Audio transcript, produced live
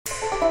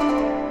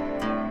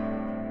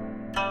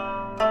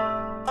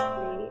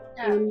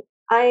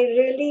I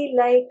really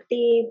like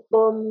the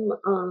poem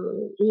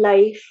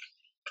Life.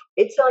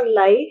 It's on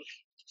life.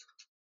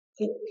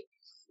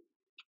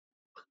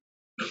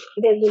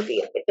 There will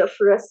be a bit of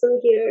rustle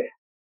here.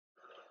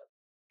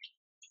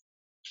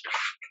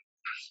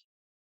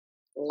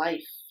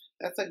 Life.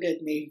 That's a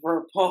good name for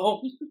a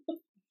poem.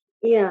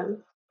 Yeah.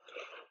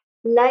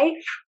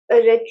 Life,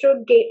 a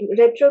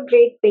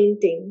retrograde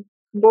painting,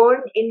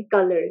 born in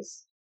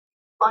colors.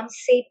 On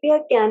sepia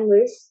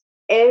canvas,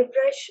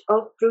 airbrush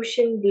of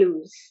Prussian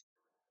blues.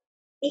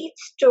 Each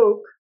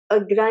stroke a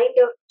grind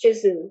of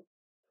chisel,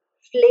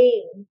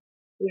 flaying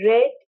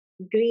red,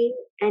 green,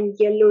 and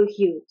yellow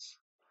hues.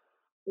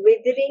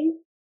 Withering,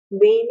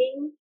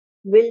 waning,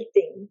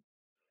 wilting,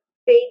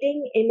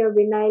 fading in a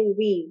vinyl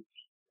weave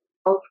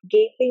of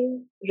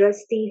gaping,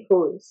 rusty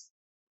holes,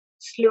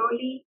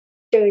 slowly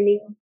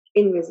turning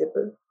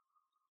invisible.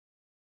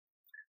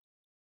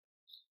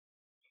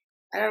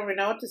 I don't even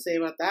know what to say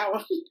about that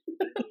one.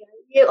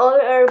 We all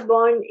are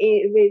born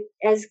with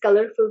as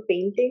colorful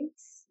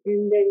paintings,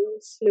 and then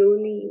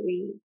slowly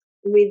we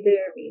wither,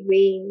 we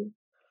wane,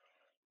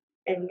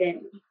 and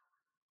then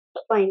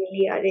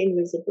finally are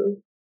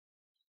invisible.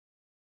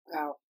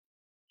 Wow,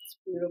 it's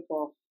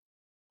beautiful.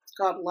 It's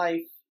called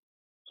Life.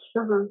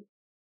 Uh-huh.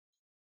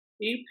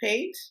 Do you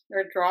paint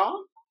or draw?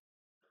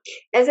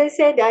 As I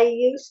said, I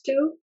used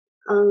to.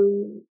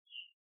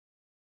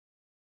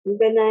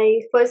 When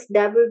I first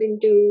dabbled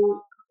into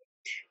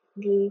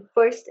the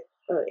first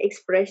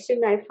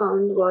expression I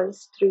found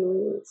was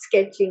through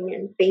sketching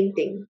and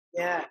painting.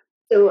 Yeah.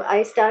 So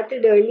I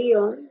started early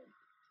on,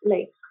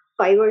 like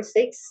 5 or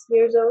 6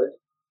 years old,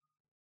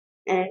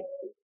 and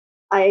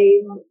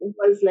I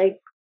was like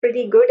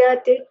pretty good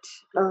at it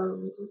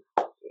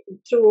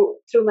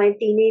through my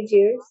teenage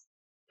years.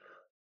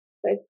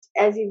 But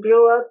as you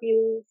grow up,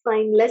 you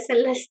find less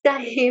and less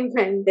time,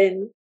 and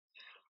then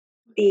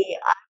the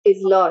art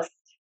is lost.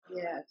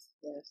 Yes,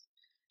 yes.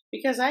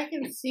 Because I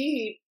can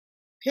see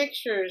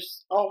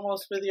pictures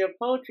almost with your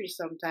poetry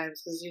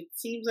sometimes because it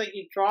seems like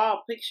you draw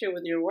a picture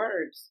with your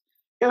words.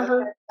 I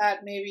Uh-huh.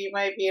 thought maybe you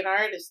might be an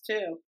artist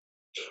too.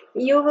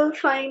 You will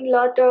find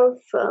lot of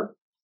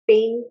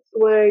paint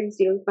words.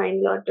 You'll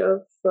find lot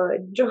of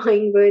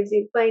drawing words.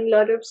 You'll find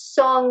lot of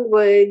song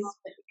words.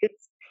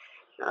 Because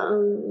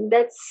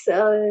that's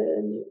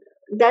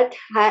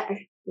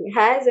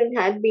has and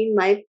had been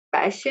my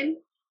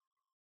passion.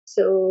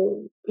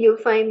 So you'll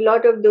find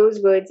lot of those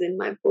words in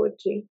my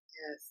poetry.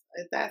 Yes,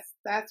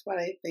 that's what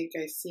I think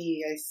I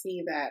see. I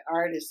see that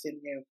artist in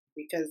you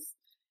because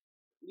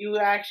you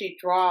actually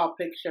draw a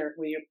picture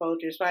with your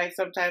poetry. So I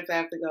sometimes I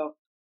have to go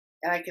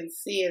and I can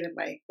see it in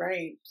my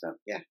brain. So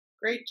yeah,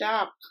 great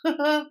job.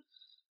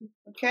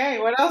 Okay,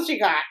 what else you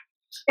got?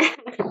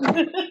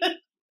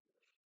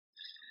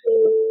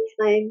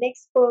 My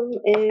next poem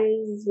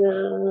is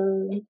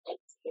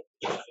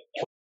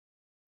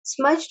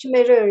Smudged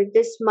Mirror,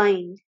 This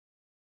Mind,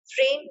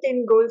 framed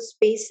in gold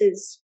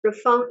spaces,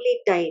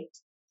 profoundly tight,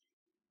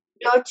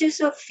 blotches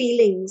of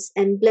feelings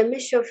and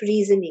blemish of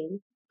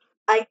reasoning.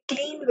 I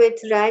clean with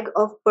rag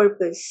of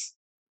purpose,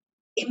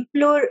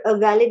 implore a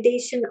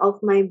validation of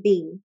my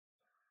being.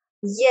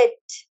 Yet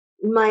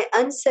my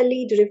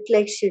unsullied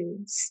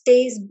reflection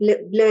stays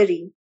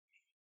blurry,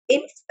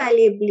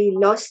 infallibly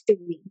lost to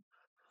me.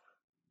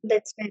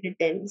 That's where it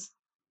ends.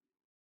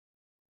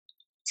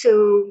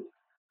 So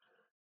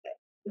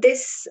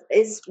this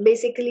is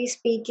basically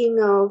speaking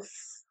of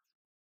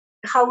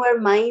how our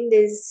mind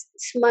is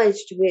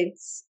smudged with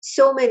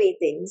so many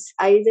things.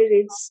 Either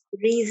it's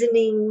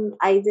reasoning,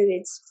 either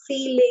it's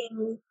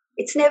feeling.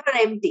 It's never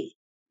empty.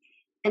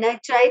 And I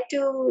try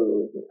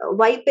to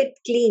wipe it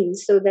clean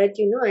so that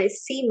I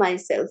see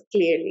myself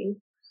clearly.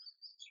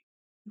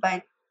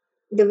 But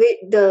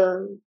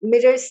the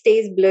mirror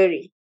stays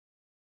blurry,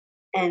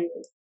 and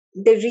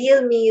the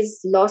real me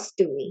is lost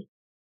to me.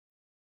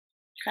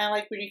 Kind of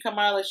like when you come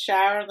out of the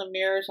shower and the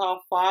mirror's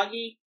all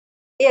foggy.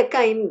 Yeah,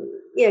 kind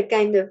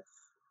of.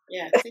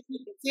 Yeah,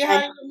 see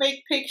how you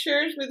make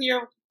pictures with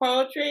your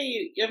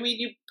poetry. I mean,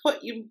 you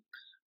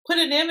put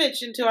an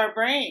image into our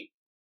brain.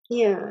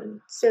 Yeah.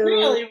 So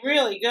Really,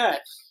 really good.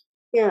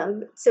 yeah.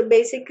 So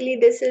basically,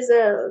 this is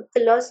a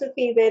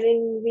philosophy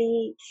wherein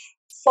we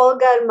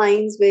fog our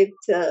minds with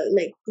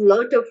like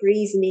lot of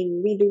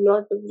reasoning. We do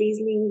lot of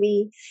reasoning.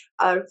 We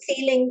are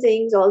feeling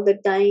things all the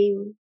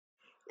time,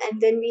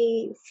 and then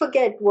we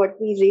forget what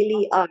we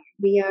really are.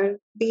 We are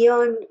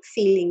beyond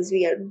feelings.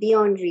 We are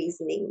beyond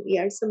reasoning. We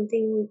are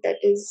something that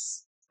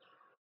is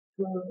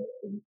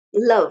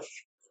love.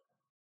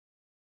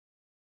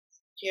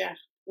 Yeah,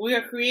 we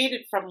are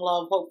created from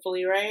love.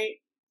 Hopefully, right?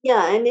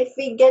 Yeah, and if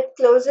we get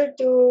closer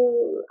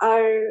to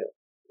our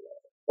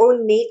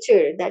own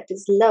nature, that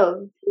is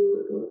love,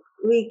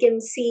 we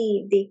can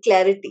see the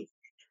clarity.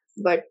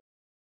 But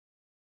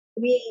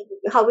we,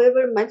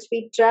 however much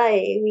we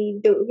try,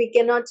 we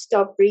cannot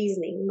stop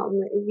reasoning.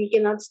 We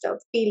cannot stop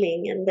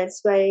feeling, and that's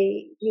why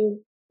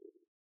you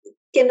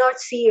cannot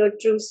see your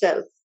true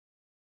self.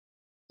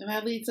 And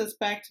that leads us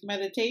back to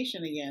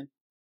meditation again,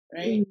 Mm.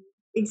 right?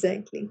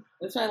 Exactly.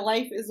 That's why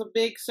life is a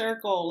big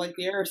circle, like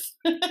the Earth.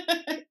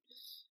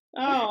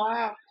 Oh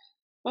wow.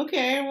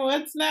 Okay, well,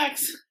 what's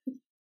next? Up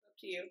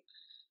to you.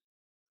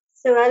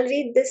 So I'll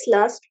read this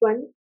last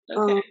one.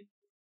 Okay. Um,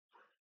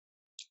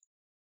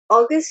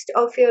 August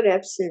of your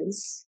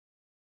absence.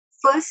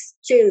 First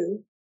chill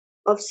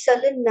of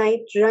sullen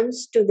night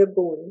runs to the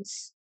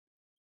bones.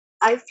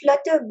 I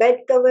flutter bed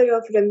cover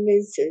of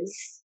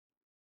reminiscences.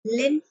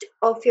 Lint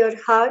of your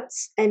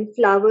hearts and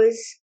flowers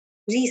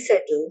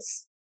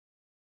resettles.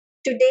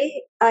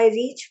 Today I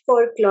reach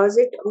for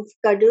closet of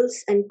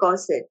cuddles and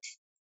corset.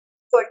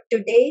 For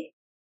today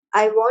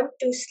I want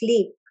to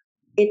sleep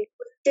in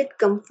quilted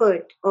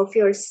comfort of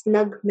your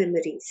snug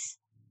memories.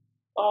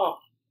 Oh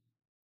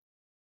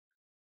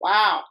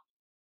wow.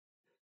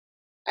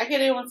 I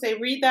can't even say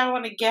read that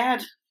one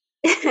again.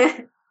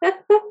 It's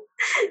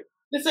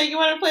like you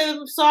want to play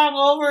the song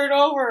over and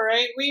over,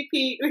 right?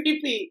 Repeat,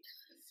 repeat.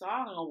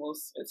 Song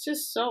almost. It's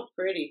just so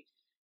pretty.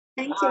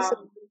 Thank you so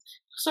Um,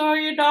 so are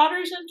your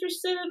daughters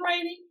interested in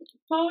writing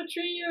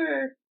poetry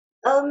or?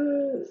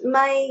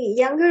 My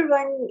younger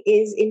one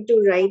is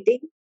into writing,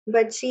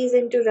 but she's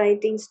into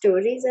writing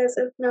stories as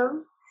of now.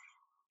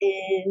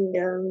 And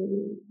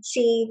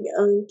she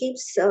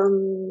keeps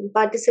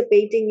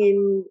participating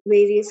in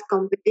various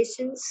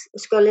competitions,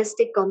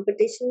 scholastic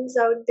competitions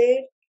out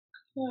there.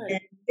 Good. And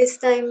this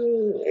time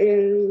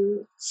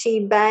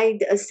she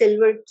bagged a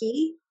silver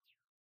key.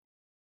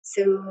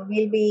 So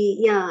she'll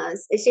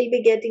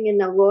be getting an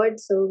award.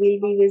 So we'll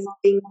be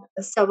visiting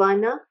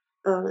Savannah,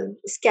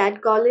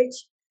 SCAD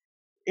College,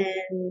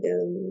 and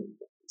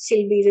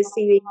she'll be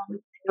receiving an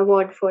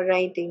award for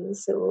writing.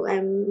 So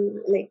I'm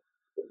like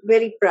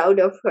very proud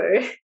of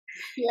her.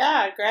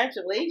 Yeah,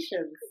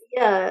 congratulations.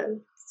 Yeah.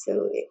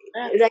 So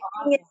That's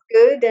writing is awesome.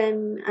 good,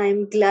 and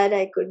I'm glad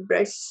I could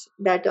brush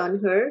that on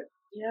her.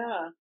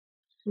 Yeah.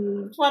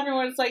 Mm. Just wondering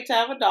what it's like to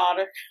have a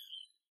daughter.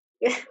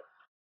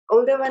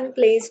 Older one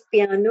plays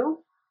piano.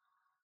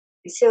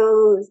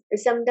 So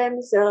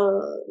sometimes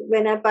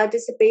when I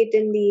participate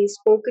in the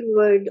spoken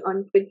word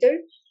on Twitter,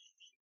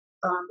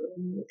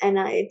 and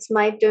it's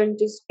my turn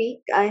to speak,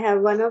 I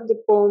have one of the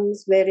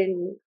poems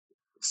wherein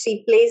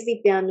she plays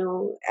the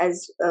piano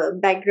as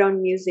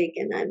background music,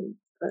 and I'm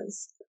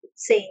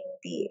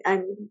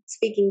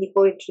speaking the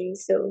poetry.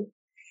 So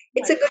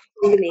it's My a good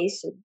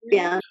combination.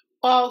 yeah. Piano.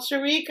 Well,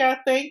 Sharika,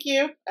 thank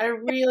you. I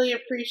really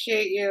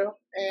appreciate you,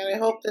 and I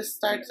hope this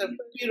starts a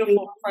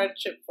beautiful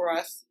friendship for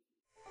us.